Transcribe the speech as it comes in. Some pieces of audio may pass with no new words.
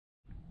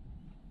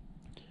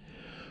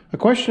A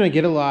question I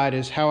get a lot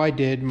is how I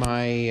did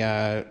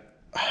my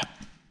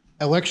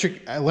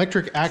electric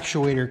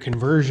actuator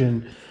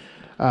conversion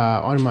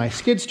on my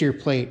skid steer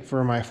plate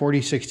for my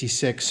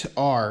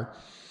 4066R.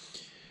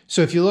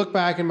 So if you look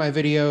back in my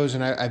videos,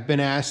 and I've been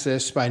asked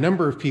this by a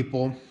number of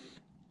people,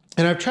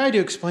 and I've tried to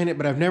explain it,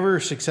 but I've never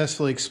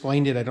successfully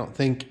explained it, I don't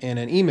think, in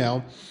an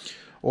email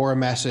or a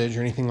message or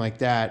anything like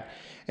that.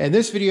 And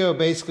this video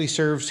basically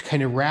serves to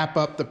kind of wrap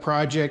up the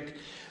project.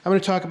 I'm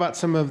going to talk about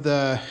some of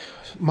the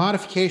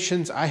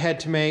modifications I had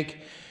to make,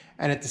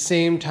 and at the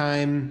same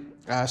time,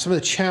 some of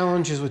the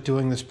challenges with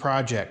doing this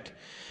project.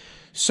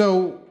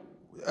 So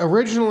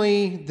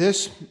originally,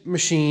 this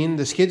machine,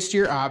 the skid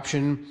steer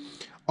option,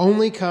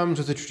 only comes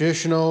with the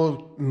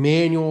traditional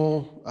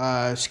manual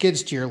skid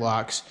steer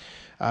locks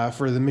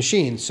for the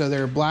machine. So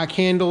there are black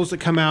handles that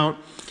come out,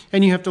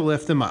 and you have to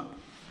lift them up.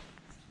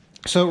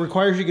 So it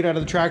requires you to get out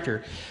of the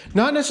tractor.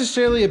 Not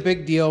necessarily a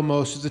big deal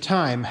most of the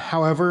time.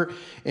 However,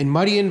 in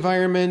muddy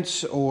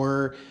environments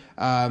or,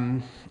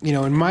 in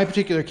my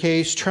particular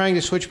case, trying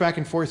to switch back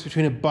and forth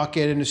between a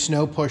bucket and a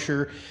snow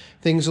pusher,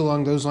 things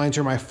along those lines,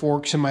 are my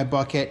forks in my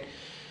bucket.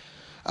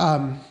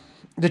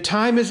 The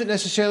time isn't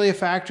necessarily a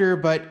factor,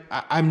 but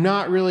I'm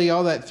not really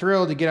all that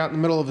thrilled to get out in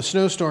the middle of a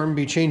snowstorm and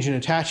be changing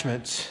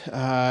attachments.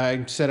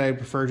 Instead, I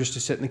prefer just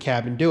to sit in the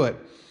cab and do it.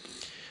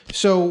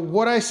 So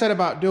what I set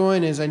about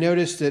doing is I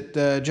noticed that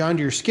the John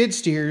Deere skid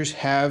steers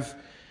have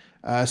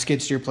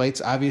skid steer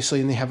plates, obviously,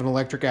 and they have an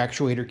electric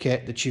actuator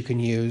kit that you can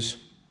use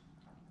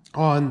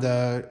on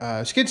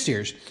the skid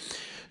steers.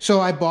 So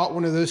I bought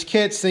one of those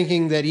kits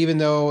thinking that even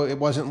though it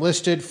wasn't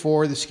listed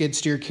for the skid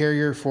steer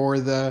carrier for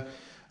the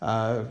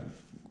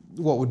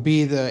what would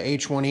be the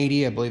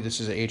H180, I believe this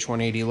is an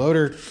H180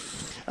 loader.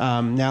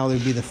 Now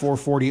there'd be the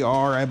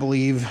 440R, I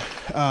believe.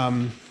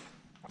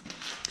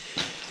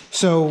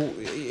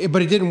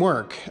 But it didn't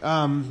work.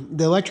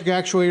 The electric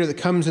actuator that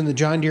comes in the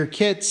John Deere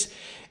kits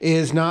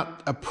is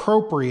not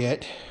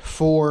appropriate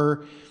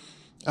for,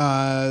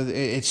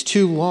 it's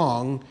too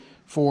long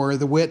for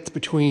the width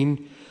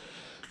between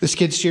the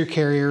skid steer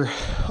carrier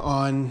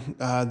on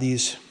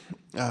these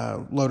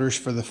loaders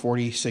for the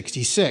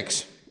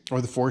 4066,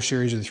 or the 4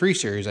 Series or the 3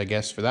 Series, I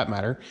guess, for that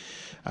matter,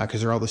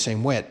 because they're all the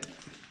same width.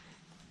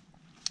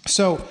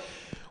 So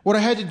what I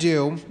had to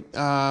do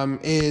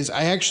is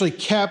I actually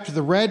kept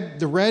the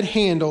red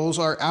handles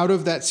are out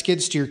of that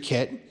skid steer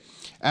kit,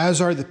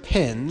 as are the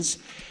pins.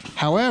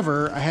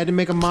 However, I had to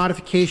make a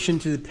modification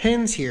to the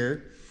pins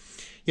here.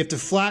 You have to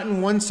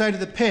flatten one side of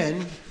the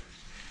pin,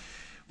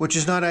 which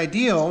is not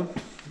ideal,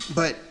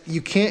 but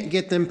you can't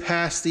get them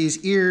past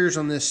these ears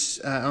on this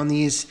on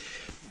these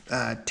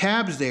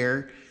tabs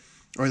there,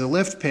 or the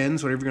lift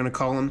pins, whatever you're going to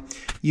call them.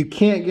 You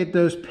can't get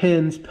those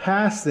pins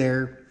past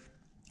there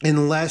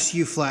unless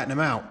you flatten them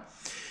out.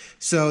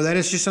 So that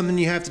is just something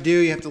you have to do.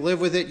 You have to live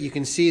with it. You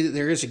can see that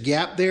there is a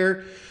gap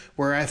there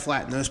where I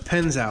flatten those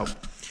pins out.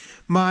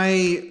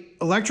 My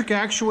electric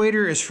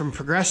actuator is from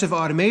Progressive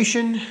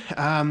Automation.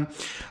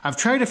 I've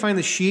tried to find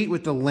the sheet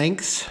with the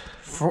lengths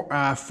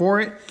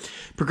for it.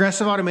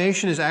 Progressive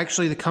Automation is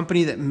actually the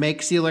company that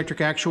makes the electric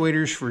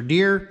actuators for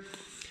Deere.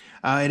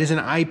 It is an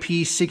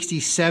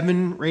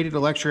IP67 rated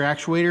electric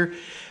actuator.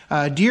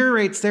 Deere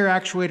rates their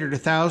actuator to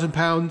 1,000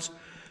 pounds.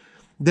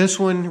 This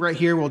one right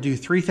here will do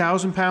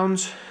 3,000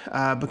 pounds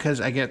because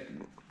I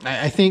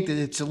think that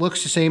it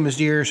looks the same as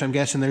Deere, so I'm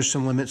guessing there's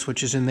some limit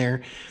switches in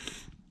there.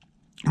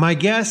 My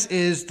guess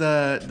is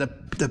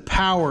the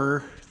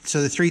power,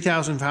 so the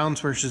 3,000 pounds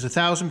versus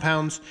 1,000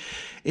 pounds,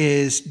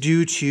 is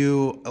due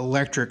to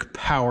electric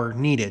power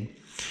needed.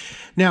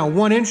 Now,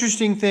 one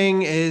interesting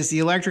thing is the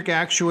electric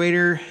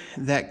actuator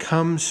that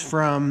comes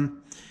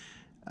from,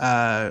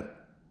 let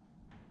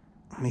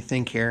me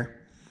think here.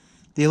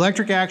 The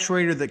electric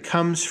actuator that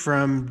comes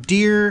from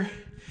Deere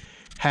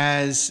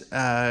has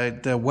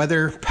the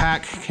weather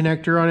pack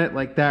connector on it,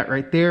 like that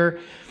right there.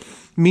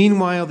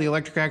 Meanwhile, the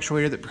electric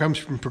actuator that comes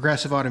from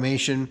Progressive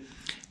Automation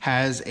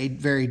has a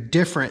very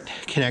different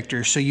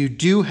connector. So you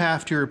do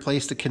have to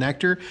replace the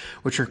connector,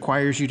 which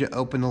requires you to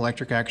open the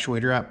electric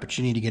actuator up, but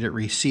you need to get it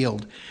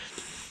resealed.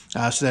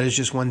 So that is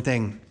just one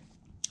thing.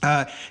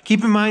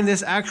 Keep in mind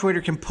this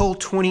actuator can pull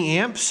 20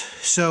 amps,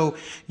 so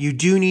you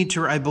do need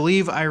to, I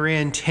believe I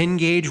ran 10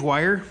 gauge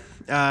wire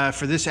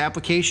for this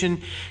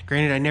application.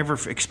 Granted, I never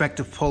expect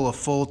to pull a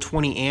full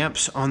 20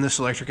 amps on this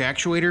electric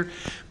actuator,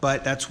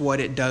 but that's what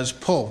it does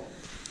pull.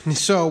 And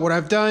so what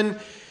I've done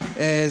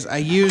is I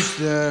used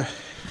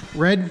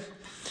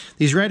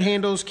these red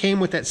handles came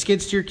with that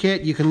skid steer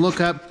kit. You can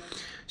look up,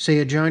 say,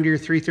 a John Deere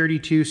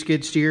 332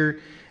 skid steer,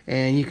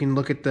 and you can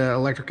look at the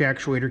electric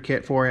actuator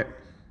kit for it.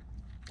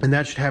 And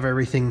that should have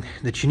everything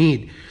that you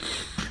need.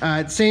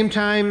 At the same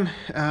time,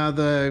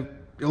 the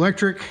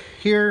electric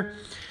here,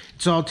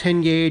 it's all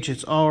 10 gauge.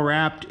 It's all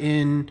wrapped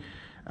in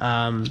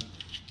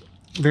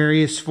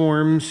various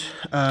forms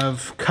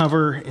of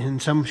cover in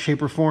some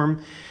shape or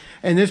form.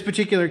 In this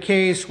particular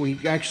case, we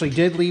actually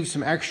did leave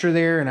some extra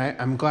there, and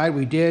I'm glad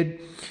we did,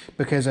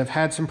 because I've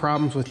had some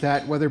problems with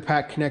that weather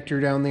pack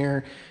connector down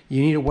there.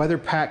 You need a weather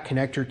pack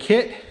connector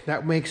kit.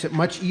 That makes it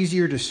much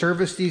easier to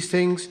service these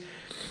things.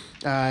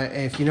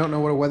 If you don't know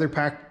what a weather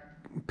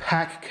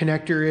pack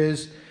connector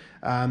is,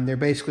 they're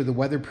basically the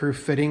weatherproof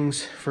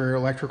fittings for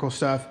electrical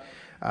stuff.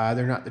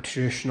 They're not the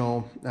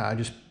traditional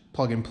just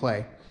plug and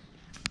play.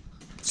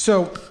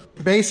 So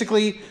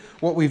basically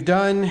what we've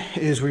done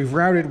is we've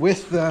routed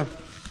with the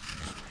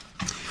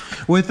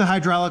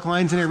hydraulic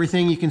lines and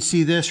everything. You can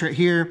see this right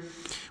here.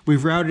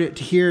 We've routed it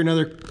to here,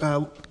 another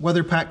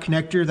weather pack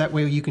connector. That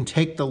way you can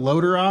take the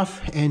loader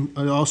off and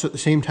also at the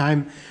same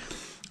time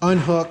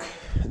unhook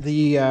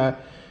the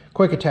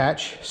quick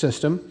attach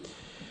system.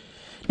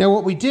 Now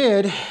what we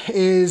did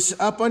is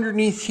up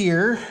underneath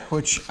here,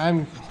 which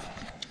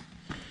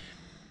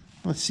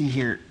let's see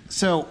here.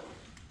 So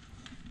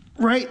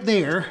right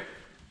there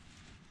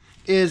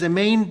is a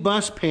main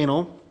bus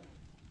panel,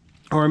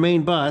 or a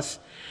main bus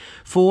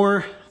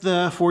for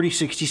the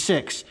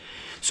 4066.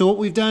 So what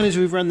we've done is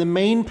we've run the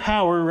main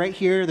power right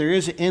here. There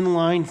is an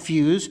inline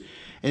fuse.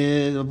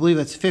 I believe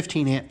that's a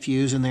 15 amp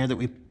fuse in there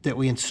that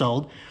we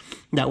installed.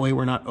 That way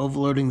we're not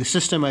overloading the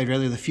system. I'd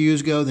rather the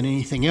fuse go than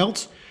anything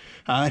else.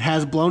 It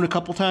has blown a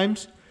couple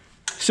times.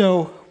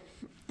 So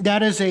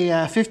that is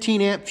a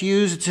 15 amp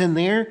fuse. It's in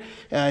there.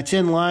 It's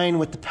in line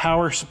with the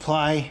power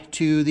supply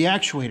to the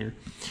actuator.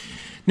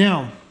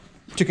 Now,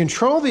 to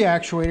control the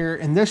actuator,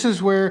 and this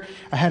is where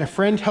I had a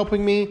friend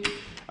helping me,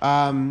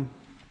 and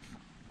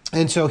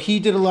so he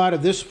did a lot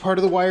of this part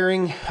of the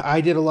wiring.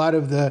 I did a lot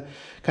of the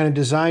kind of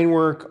design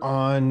work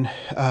on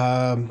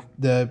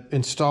the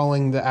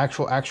installing the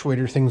actual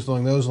actuator, things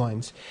along those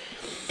lines.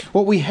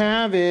 What we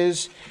have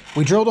is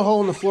we drilled a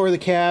hole in the floor of the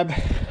cab.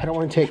 I don't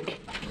want to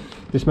take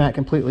this mat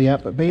completely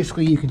up, but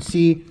basically you can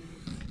see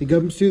it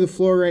comes through the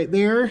floor right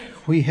there.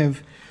 We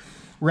have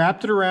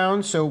wrapped it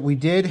around, so we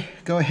did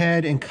go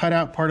ahead and cut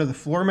out part of the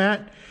floor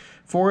mat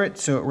for it,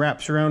 so it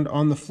wraps around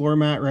on the floor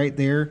mat right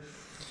there.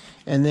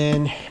 And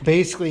then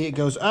basically it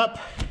goes up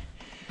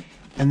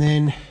and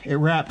then it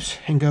wraps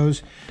and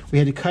goes. We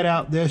had to cut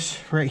out this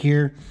right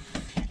here,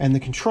 and the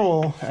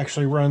control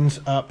actually runs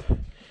up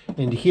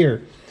into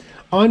here.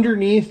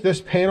 Underneath this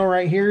panel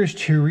right here is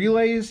 2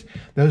 relays.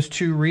 Those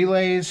 2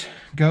 relays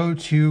go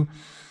to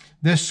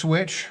this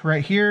switch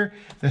right here.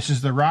 This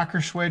is the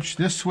rocker switch.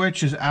 This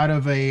switch is out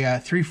of a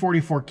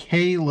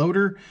 344K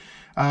loader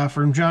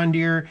from John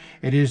Deere.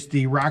 It is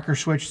the rocker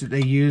switch that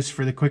they use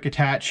for the quick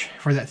attach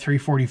for that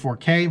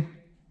 344K.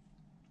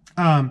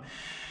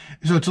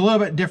 So it's a little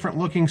bit different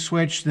looking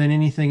switch than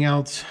anything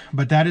else,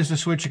 but that is the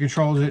switch that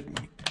controls it.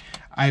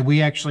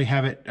 We actually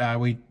have it,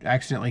 we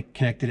accidentally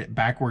connected it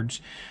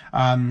backwards.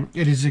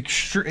 It is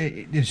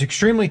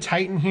extremely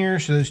tight in here.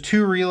 So there's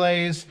 2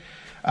 relays.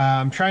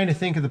 I'm trying to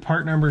think of the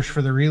part numbers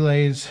for the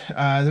relays.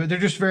 They're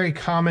just very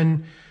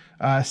common,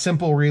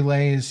 simple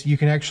relays. You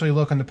can actually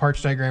look on the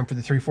parts diagram for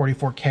the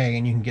 344K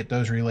and you can get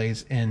those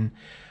relays in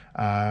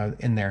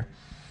there.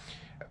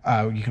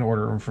 You can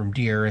order them from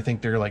Deere. I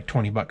think they're like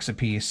 20 bucks a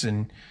piece.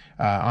 And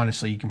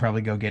honestly, you can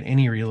probably go get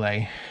any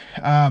relay.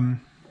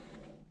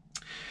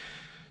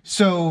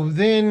 So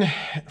then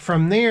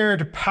from there,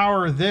 to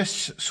power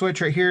this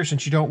switch right here,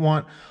 since you don't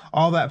want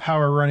all that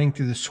power running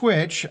through the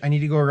switch, I need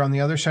to go around the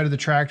other side of the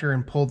tractor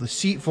and pull the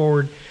seat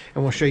forward,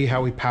 and we'll show you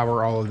how we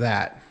power all of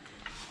that.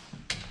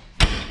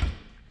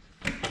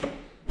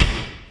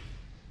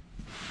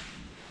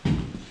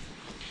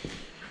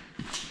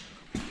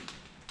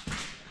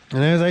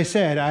 And as I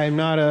said, I am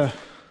not an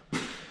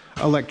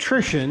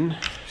electrician,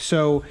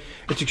 so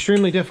it's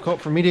extremely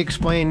difficult for me to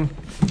explain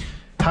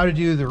how to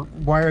do the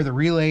wire, the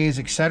relays,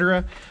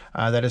 etc.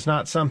 That is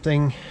not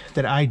something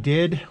that I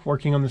did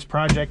working on this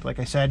project. Like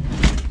I said,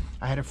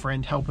 I had a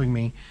friend helping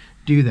me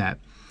do that.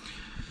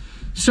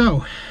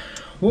 So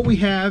what we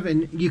have,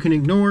 and you can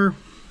ignore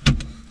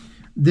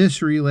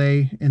this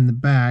relay in the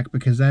back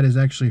because that is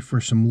actually for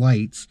some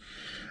lights.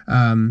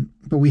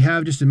 But we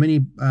have just a mini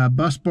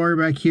bus bar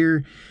back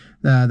here.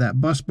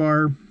 That bus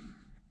bar,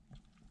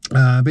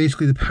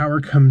 basically the power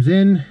comes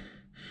in.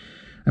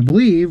 I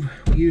believe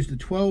we used the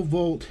 12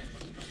 volt.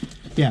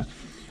 Yeah,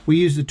 we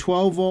use the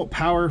 12 volt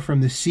power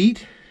from the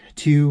seat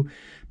to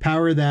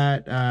power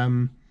that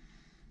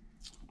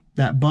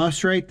that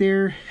bus right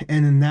there,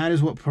 and then that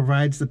is what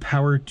provides the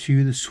power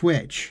to the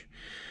switch.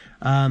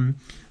 There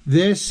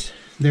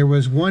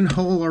was one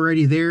hole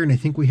already there, and I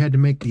think we had to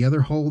make the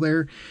other hole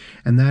there,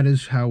 and that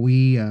is how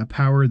we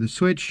power the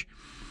switch,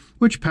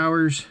 which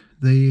powers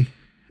the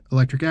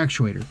electric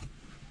actuator.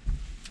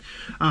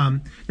 Now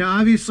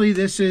obviously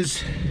this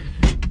is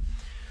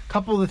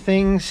couple of the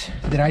things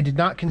that I did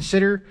not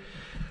consider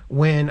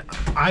when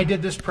I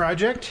did this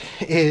project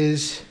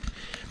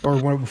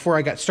before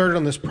I got started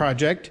on this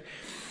project.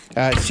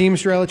 It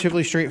seems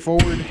relatively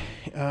straightforward.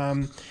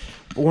 But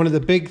one of the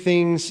big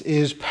things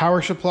is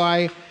power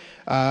supply.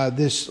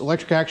 This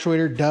electric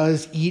actuator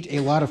does eat a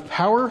lot of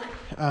power.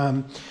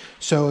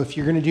 So if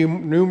you're going to do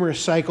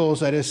numerous cycles,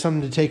 that is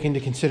something to take into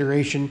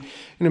consideration. You're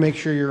going to make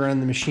sure you're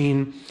running the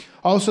machine.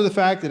 Also the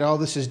fact that all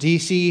this is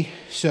DC,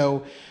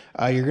 so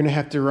you're going to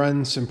have to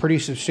run some pretty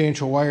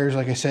substantial wires.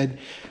 Like I said,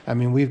 I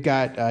mean, we've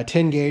got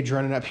 10 gauge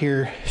running up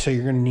here, so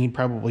you're going to need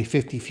probably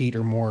 50 feet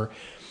or more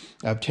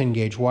of 10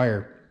 gauge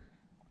wire.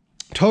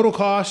 Total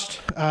cost,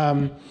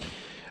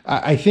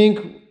 I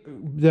think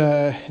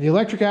the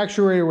electric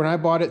actuator, when I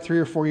bought it 3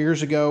 or 4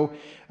 years ago,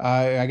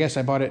 I guess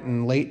I bought it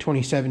in late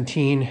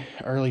 2017,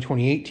 early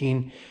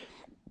 2018.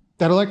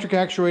 That electric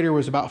actuator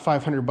was about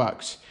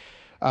 $500.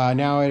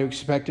 Now I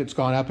expect it's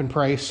gone up in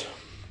price.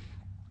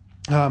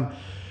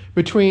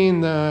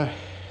 Between the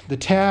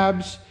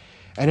tabs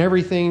and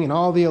everything and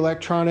all the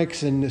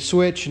electronics and the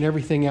switch and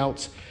everything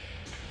else,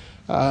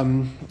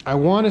 I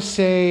want to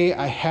say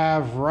I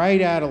have right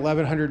at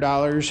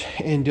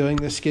 $1,100 in doing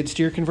the skid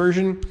steer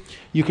conversion.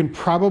 You can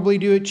probably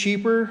do it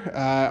cheaper.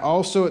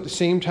 Also, at the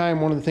same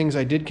time, one of the things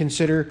I did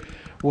consider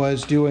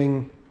was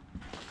doing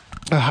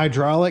a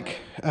hydraulic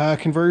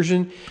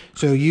conversion.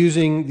 So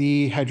using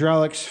the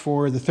hydraulics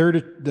for the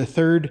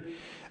third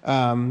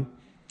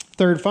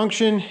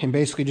function, and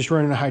basically just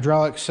running a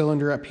hydraulic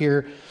cylinder up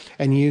here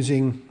and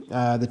using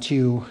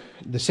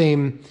the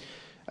same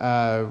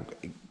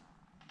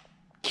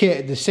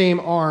kit, the same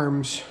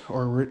arms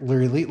or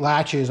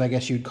latches, I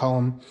guess you'd call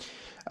them,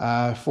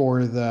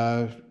 for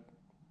the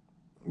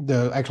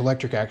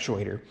electric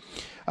actuator.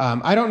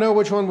 I don't know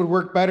which one would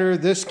work better.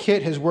 This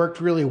kit has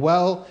worked really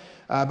well.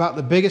 About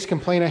the biggest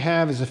complaint I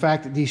have is the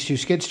fact that these two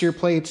skid steer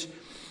plates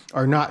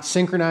are not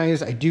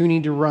synchronized. I do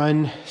need to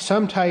run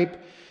some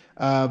type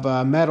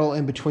of metal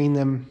in between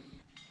them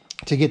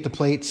to get the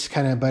plates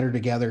kind of better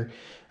together.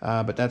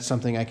 But that's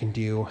something I can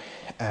do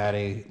at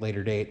a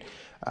later date.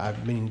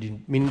 I've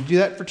been meaning to do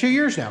that for 2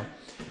 years now.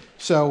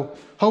 So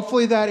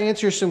hopefully that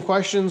answers some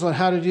questions on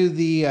how to do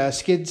the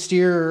skid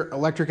steer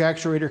electric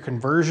actuator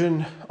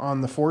conversion on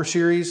the 4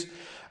 Series.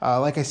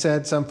 Like I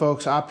said, some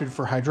folks opted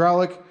for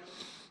hydraulic.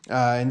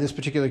 In this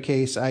particular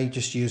case, I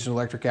just used an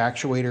electric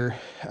actuator.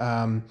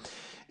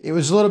 It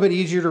was a little bit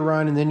easier to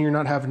run, and then you're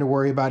not having to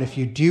worry about if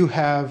you do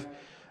have,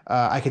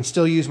 I can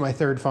still use my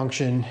third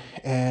function,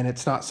 and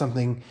it's not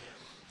something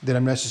that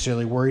I'm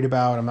necessarily worried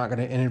about. I'm not going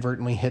to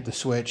inadvertently hit the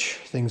switch,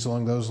 things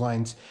along those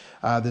lines.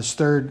 This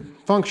third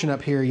function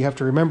up here, you have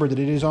to remember that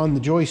it is on the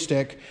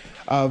joystick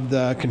of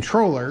the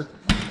controller.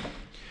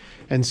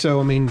 And so,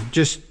 I mean,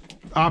 just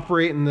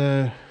operating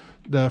the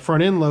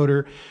front end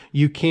loader,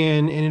 you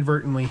can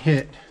inadvertently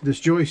hit this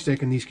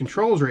joystick and these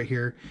controls right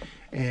here,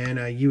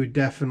 and you would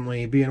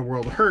definitely be in a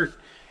world of hurt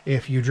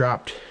if you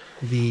dropped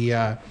the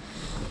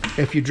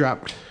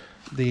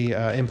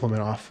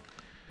implement off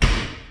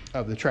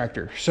of the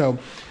tractor. So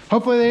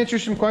hopefully that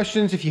answers some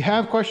questions. If you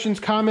have questions,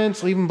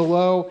 comments, leave them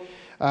below.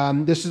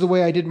 This is the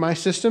way I did my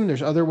system.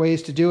 There's other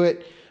ways to do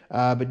it,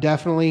 but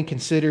definitely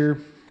consider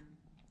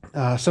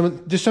some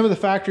of the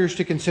factors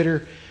to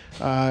consider,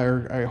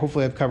 or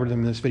hopefully I've covered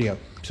them in this video.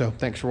 So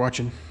thanks for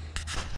watching.